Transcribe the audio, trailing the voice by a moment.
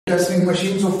testing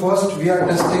machine. So first we are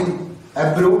testing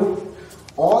Abro.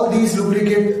 All these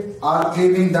lubricants are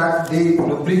claiming that they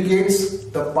lubricates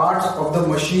the parts of the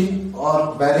machine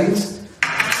or bearings.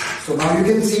 So now you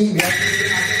can see we are testing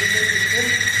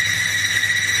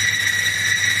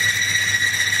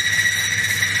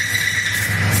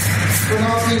so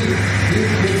now see, you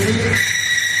will see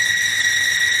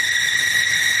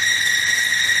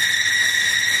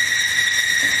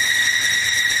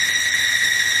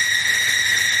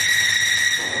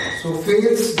so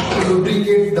fails to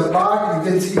lubricate the part. You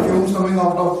can see fumes coming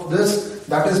out of this.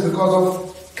 That is because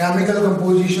of chemical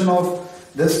composition of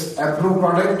this Abro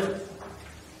product.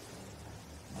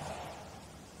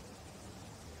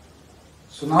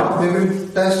 So now we will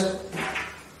test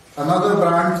another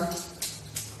brand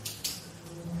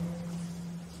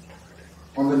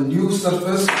on the new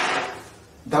surface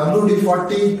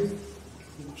WD-40.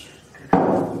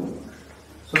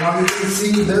 So now you can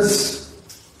see this.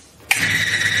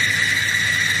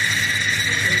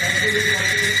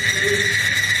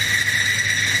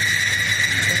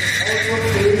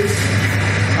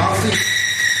 Now see.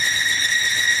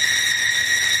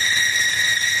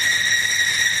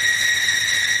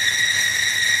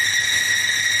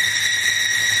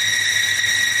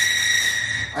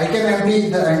 I can empty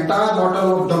the entire bottle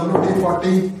of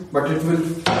WD-40, but it will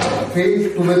fail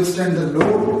to withstand the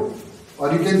load,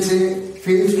 or you can say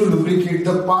fails to lubricate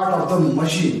the part of the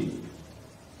machine.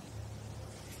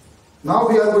 Now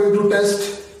we are going to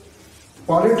test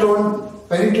Polytron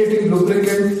Penetrating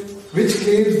Lubricant, which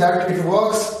claims that it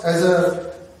works as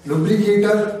a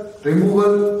lubricator,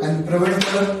 removal and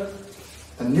preventer.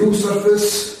 A new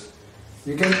surface.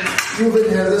 You will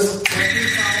hear this cracking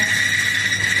sound.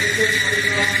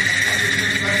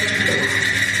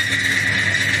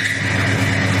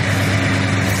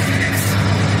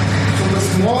 So the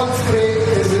small spray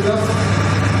is enough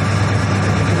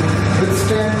to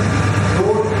withstand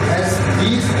load, as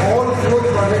these all four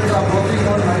products are working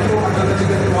on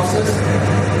micro-metallurgical process.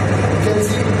 You can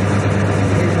see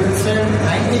it withstand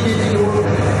 90 kg load.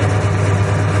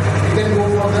 You can go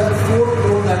for the fourth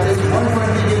load, that is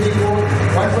 120 kg load,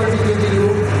 120 kg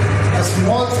load. A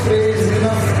small spray is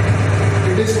enough.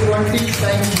 It is 20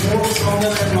 times more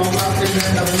stronger and long lasting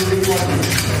than WD-40.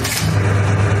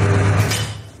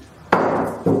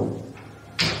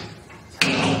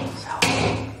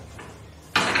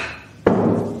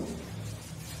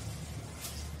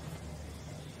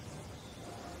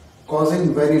 Causing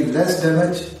very less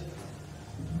damage.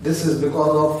 This is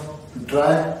because of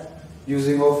dry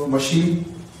using of machine.